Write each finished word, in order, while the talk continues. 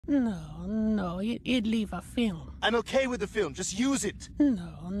No, you'd leave a film. I'm okay with the film. Just use it.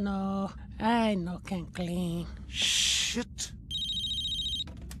 No, I no can clean. Shit.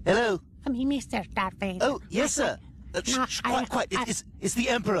 Hello? I mean, Mr. Darth Vader. Oh, yes, sir. Quiet. It's the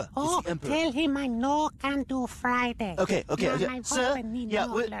Emperor. Oh, it's the Emperor. tell him I no can do Friday. Okay. Now, my Sir? husband need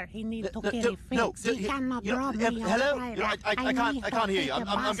Nobler. He need to get it fixed. He cannot drop me on hello? Friday. I can't hear you.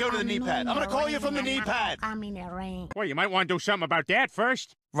 I'm going to the knee pad. I'm going to call you from the knee pad. I'm in the rain. Well, you might want to do something about that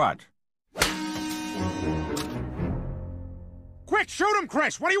first. What? Quick, shoot him,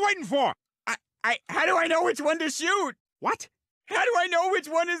 Chris. What are you waiting for? How do I know which one to shoot? What? How do I know which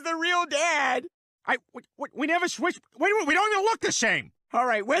one is the real dad? We never switched. Wait, we don't even look the same. All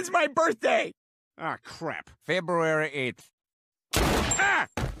right, when's my birthday? Ah, crap. February 8th. Ah!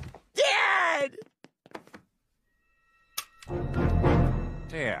 Dad!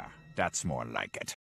 There, that's more like it.